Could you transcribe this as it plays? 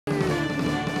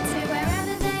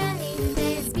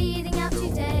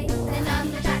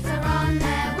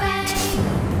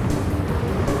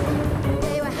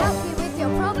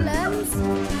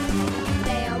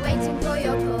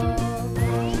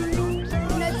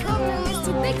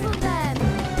big for them.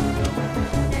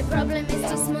 No problem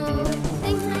is too small.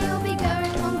 Things may all be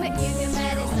going wrong, but you can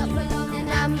bet it's not for long. The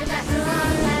Numberjacks are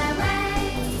on their way.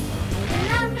 The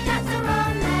Numberjacks are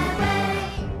on their way.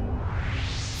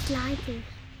 Slidey.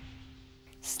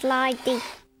 Slidey.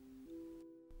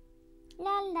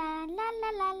 La la la la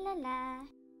la la la.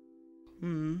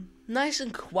 Nice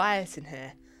and quiet in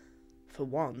here, for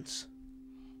once.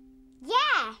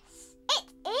 Yes, it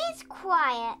is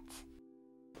quiet.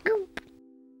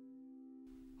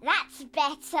 That's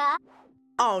better.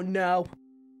 Oh no.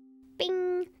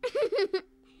 Bing.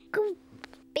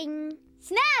 Bing.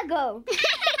 Snuggle.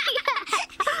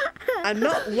 I'm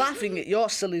not laughing at your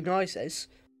silly noises.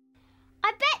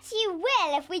 I bet you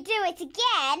will if we do it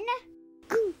again.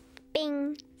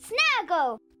 Bing.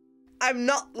 Snuggle. I'm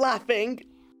not laughing.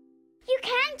 You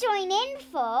can join in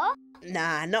for.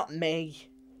 Nah, not me.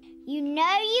 You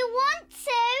know you want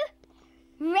to.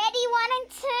 Ready, 1 and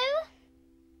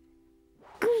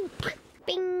 2?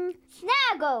 Bing.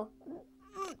 Snuggle.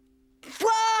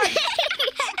 Fly!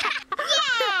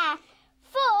 Yeah!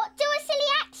 4, do a silly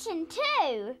action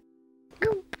too.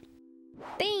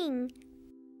 Bing.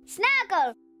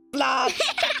 Snuggle. Blood!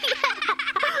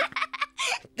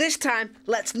 This time,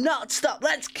 let's not stop.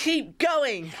 Let's keep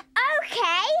going.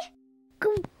 Okay.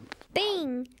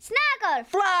 Bing. Snuggle.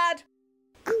 Flood!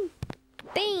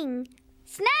 Bing.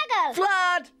 Snuggle.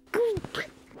 Flood!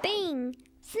 Bing.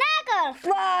 Snuggle.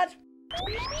 Flood!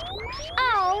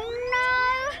 Oh no!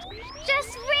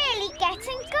 Just really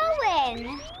getting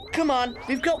going. Come on,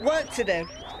 we've got work to do.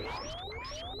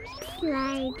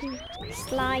 Slidey.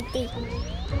 Slidey.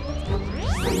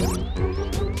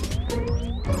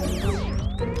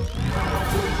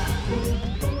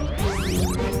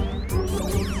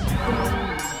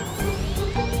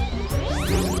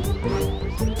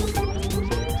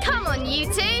 Come on, you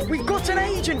two. We've got an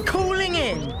agent calling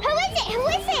in. Who is it? Who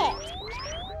is it?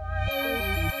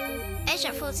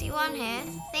 Agent 41 here.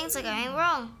 Things are going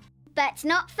wrong. But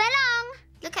not for long.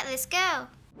 Look at this girl.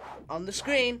 On the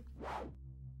screen.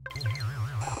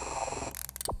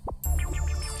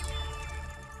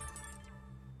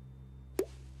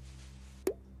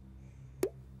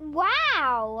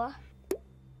 Wow.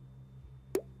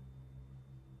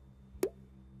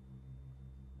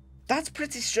 That's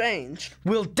pretty strange.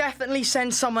 We'll definitely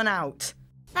send someone out.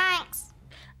 Thanks.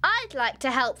 I'd like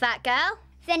to help that girl.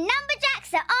 The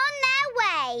Numberjacks are on their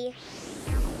way.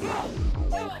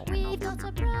 We've got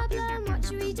a problem, what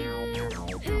should we do?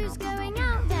 Who's going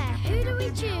out there? Who do we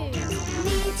choose?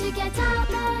 Need to get out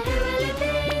there, who will it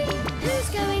be? Who's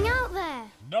going out there?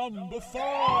 Number 5.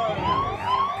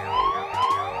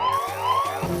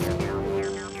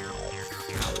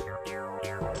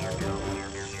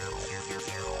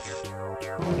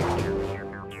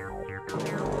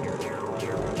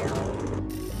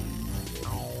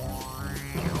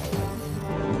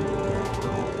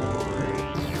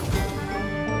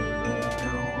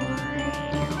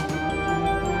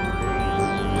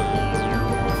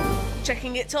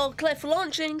 Checking it's all clear for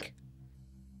launching.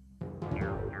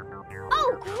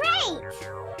 Oh, great!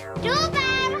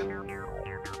 Doorbell!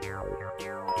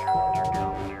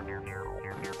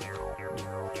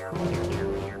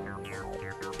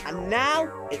 And now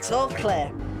it's all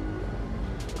clear.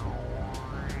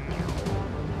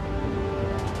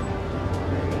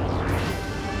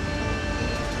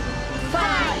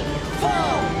 Five, 4,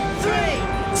 3,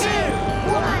 2,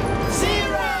 1,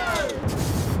 0!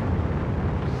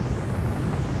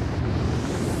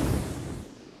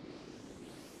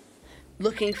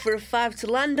 Looking for a 5 to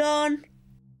land on.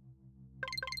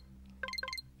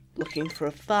 Looking for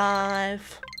a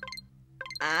 5.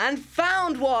 And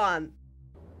found one!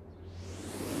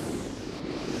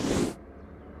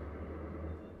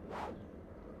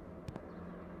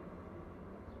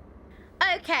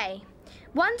 Okay.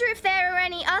 Wonder if there are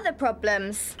any other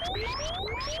problems.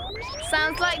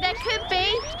 Sounds like there could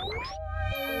be.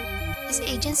 Is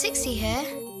Agent 60 here?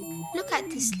 Look at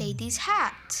this lady's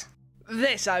hat.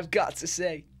 This I've got to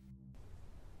see.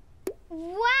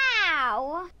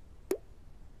 Wow!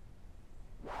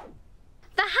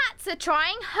 The hats are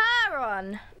trying her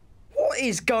on. What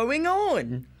is going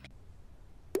on?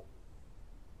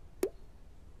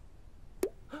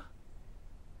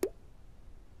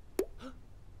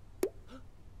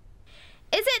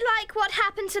 Is it like what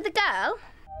happened to the girl?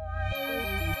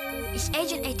 Is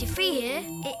Agent 83 here?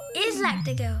 It is like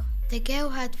the girl. The girl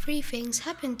had 3 things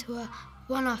happen to her,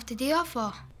 one after the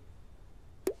other.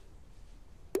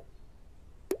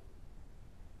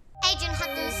 Agent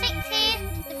 106 here.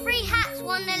 The 3 hats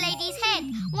won the lady's head,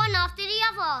 one after the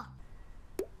other.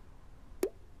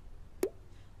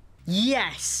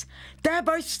 Yes, they're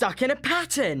both stuck in a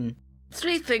pattern.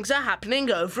 Three things are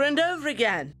happening over and over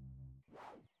again.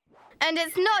 And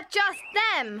it's not just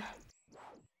them.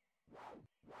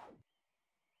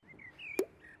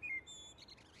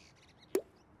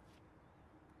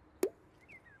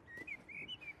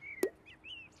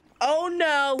 Oh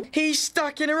no! He's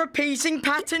stuck in a repeating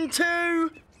pattern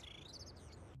too.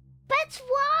 But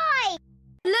why?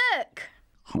 Look!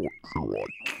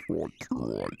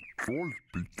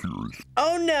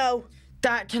 Oh no!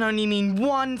 That can only mean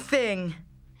one thing.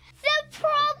 The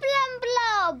problem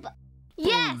blob!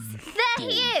 Yes, there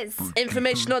he is!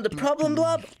 Information on the problem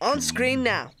blob on screen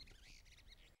now.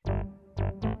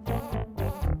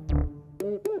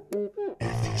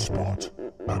 If you spot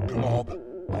a glob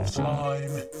of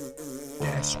slime,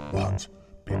 guess what?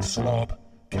 Big slob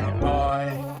can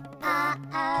buy.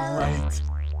 Great,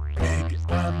 big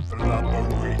and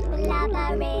blubbery.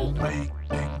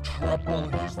 Making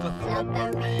trouble is the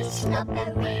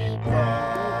Slobbery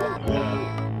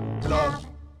problem. blob.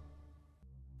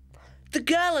 The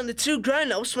girl and the two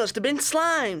grown-ups must have been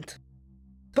slimed.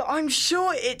 But I'm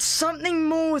sure it's something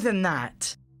more than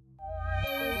that.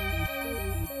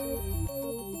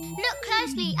 Look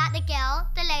closely at the girl,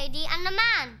 the lady and the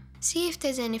man. See if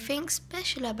there's anything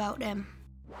special about them.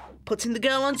 Putting the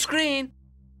girl on screen.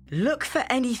 Look for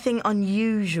anything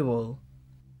unusual.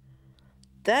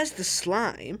 There's the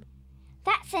slime.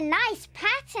 That's a nice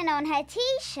pattern on her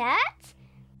t-shirt.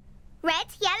 Red,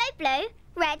 yellow, blue,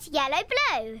 red, yellow,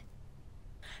 blue.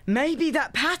 Maybe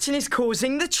that pattern is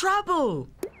causing the trouble.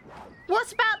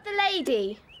 What about the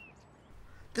lady?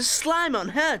 There's slime on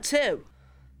her too.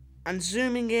 And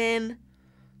zooming in,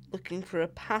 looking for a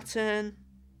pattern.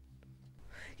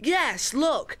 Yes,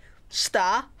 look.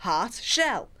 Star, heart,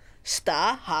 shell.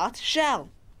 Star, heart, shell.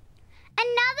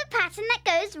 Another pattern that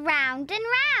goes round and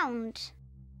round.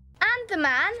 And the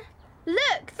man?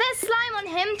 Look, there's slime on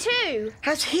him too.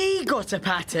 Has he got a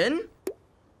pattern?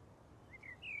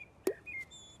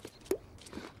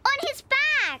 On his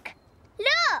bag.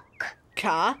 Look.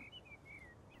 Car,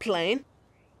 plane,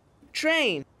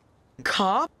 train.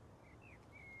 Car,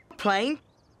 plane,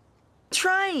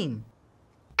 train.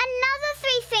 Another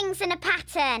three things in a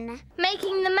pattern.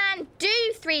 Making the man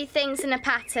do three things in a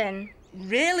pattern.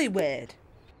 Really weird.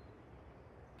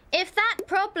 If that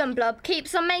problem blob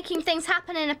keeps on making things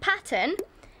happen in a pattern,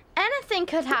 anything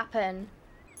could happen.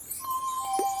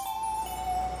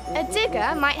 A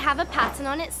digger might have a pattern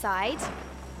on its side,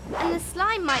 and the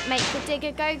slime might make the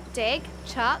digger go dig,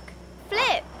 chuck,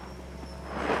 flip.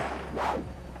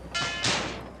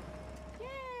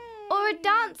 Or a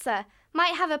dancer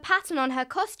might have a pattern on her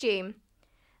costume,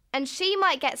 and she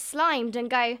might get slimed and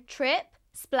go trip,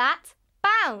 splat,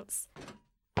 bounce.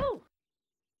 Ooh.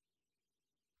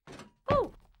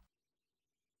 Ooh.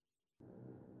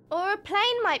 Or a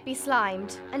plane might be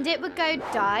slimed, and it would go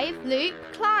dive, loop,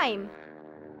 climb.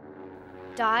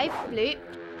 Dive, loop,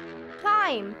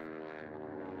 climb.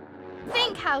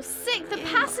 Think how sick the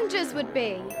passengers would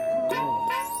be.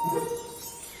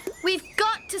 We've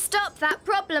got to stop that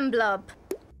problem blob.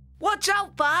 Watch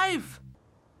out, Five!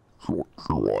 What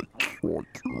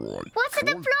are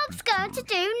the blobs going to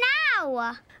do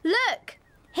now? Look,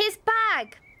 his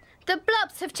bag. The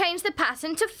blobs have changed the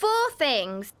pattern to four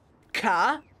things.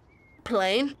 Car,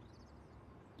 plane,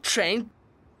 train,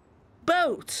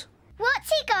 boat. What's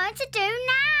he going to do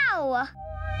now?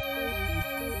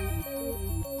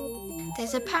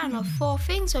 There's a pattern of four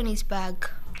things on his bag.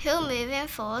 He'll move in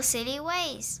four silly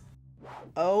ways.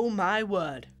 Oh my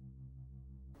word.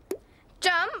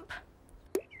 Jump,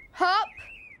 hop,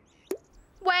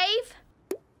 wave,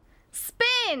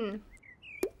 spin.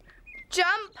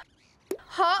 Jump,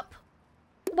 hop,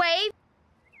 wave,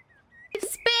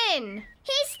 spin.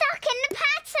 He's stuck in the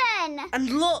pattern. And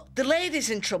look, the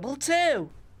lady's in trouble too.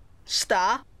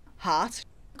 Star, heart,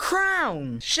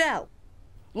 Crown. shell.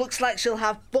 Looks like she'll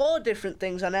have four different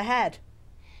things on her head.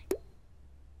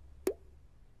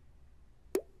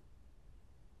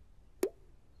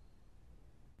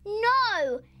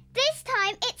 No, this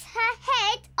time it's her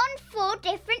head on four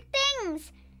different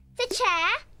things. The chair,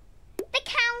 the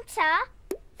counter,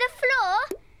 the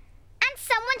floor, and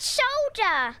someone's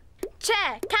shoulder.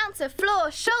 Chair, counter,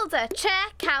 floor, shoulder. Chair,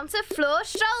 counter, floor,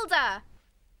 shoulder.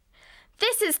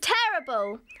 This is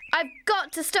terrible. I've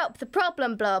got to stop the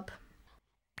problem blob.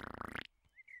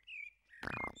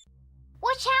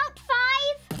 Watch out,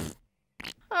 Five.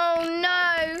 Oh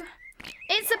no.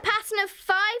 It's a pattern of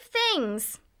 5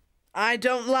 things. I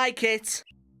don't like it.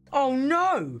 Oh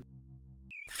no!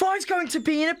 Five's going to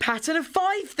be in a pattern of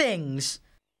 5 things.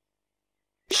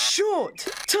 Short,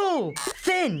 tall,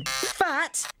 thin,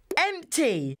 fat,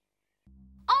 empty.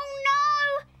 Oh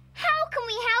no! How can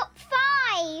we help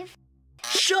Five?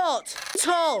 Short,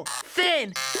 tall,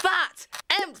 thin, fat,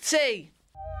 empty.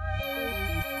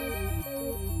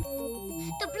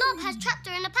 The blob has trapped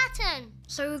her in a pattern.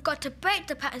 So we've got to break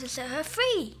the pattern to set her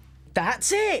free.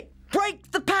 That's it! Break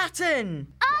the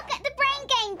pattern! I'll get the brain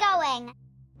game going.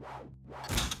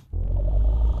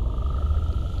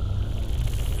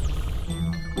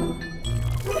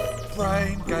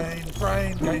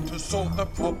 Brain gain to solve the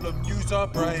problem, use our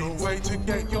brains. The way to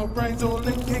get your brains all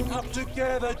linking up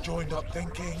together, joined up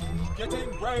thinking.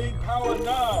 Getting brain power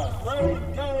now, brain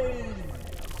gain.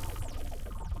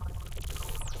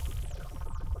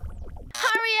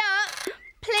 Hurry up,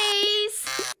 please.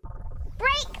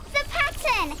 Break the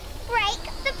pattern. Break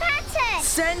the pattern.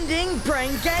 Sending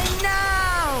brain gain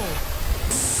now!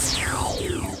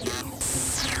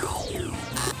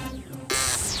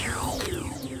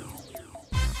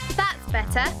 That's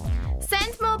better.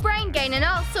 Send more brain gain and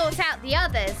I'll sort out the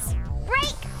others.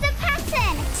 Break the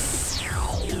pattern.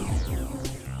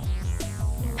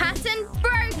 Pattern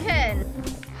broken.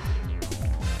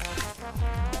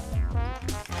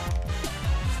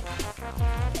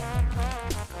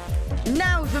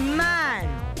 Now the man!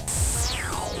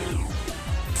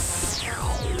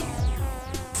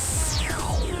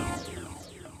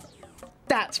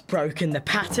 That's broken the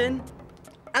pattern.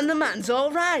 And the man's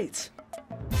all right.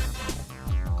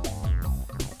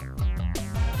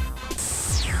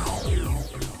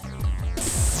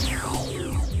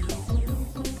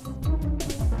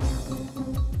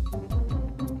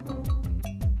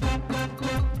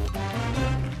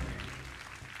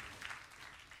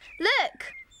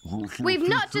 Look, we've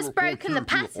not just broken the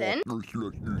pattern.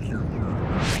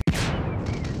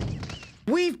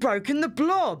 We've broken the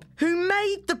blob. Who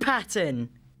made the pattern?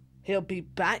 He'll be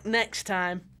back next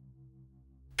time.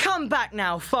 Come back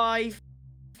now, 5.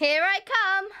 Here I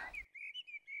come.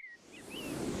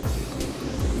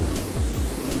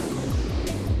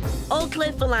 All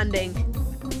clear for landing.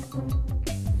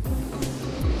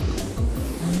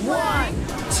 1,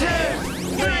 2,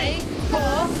 3,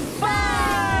 4, 5!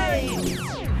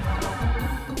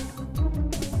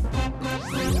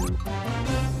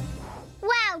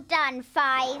 Well done,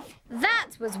 5. That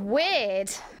was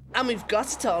weird. And we've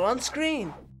got it all on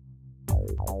screen.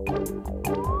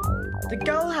 The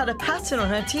girl had a pattern on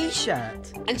her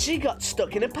t-shirt. And she got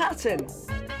stuck in a pattern.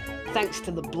 Thanks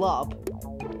to the blob.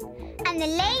 And the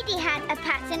lady had a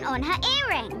pattern on her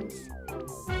earrings.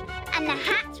 And the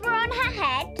hats were on her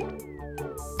head.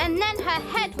 And then her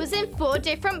head was in 4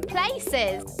 different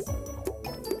places.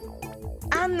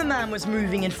 And the man was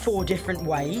moving in 4 different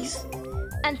ways.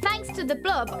 And thanks to the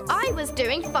blob, I was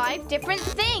doing 5 different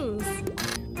things.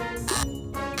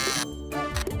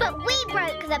 But we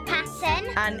broke the pattern.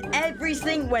 And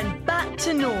everything went back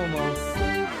to normal.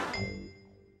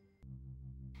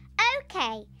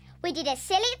 OK, we did a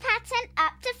silly pattern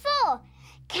up to 4.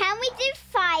 Can we do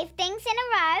 5 things in a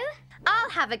row? I'll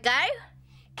have a go.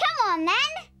 Come on, then.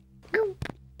 Goop,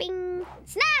 bing,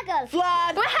 snaggle.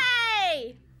 Flag!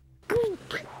 Wahey!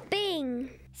 Goop, bing,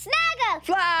 snaggle.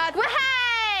 Flag!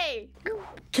 Wahey!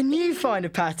 Can you find a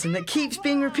pattern that keeps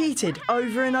being repeated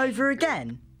over and over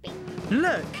again?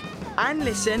 Look and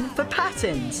listen for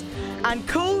patterns and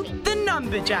call the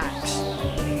Numberjacks.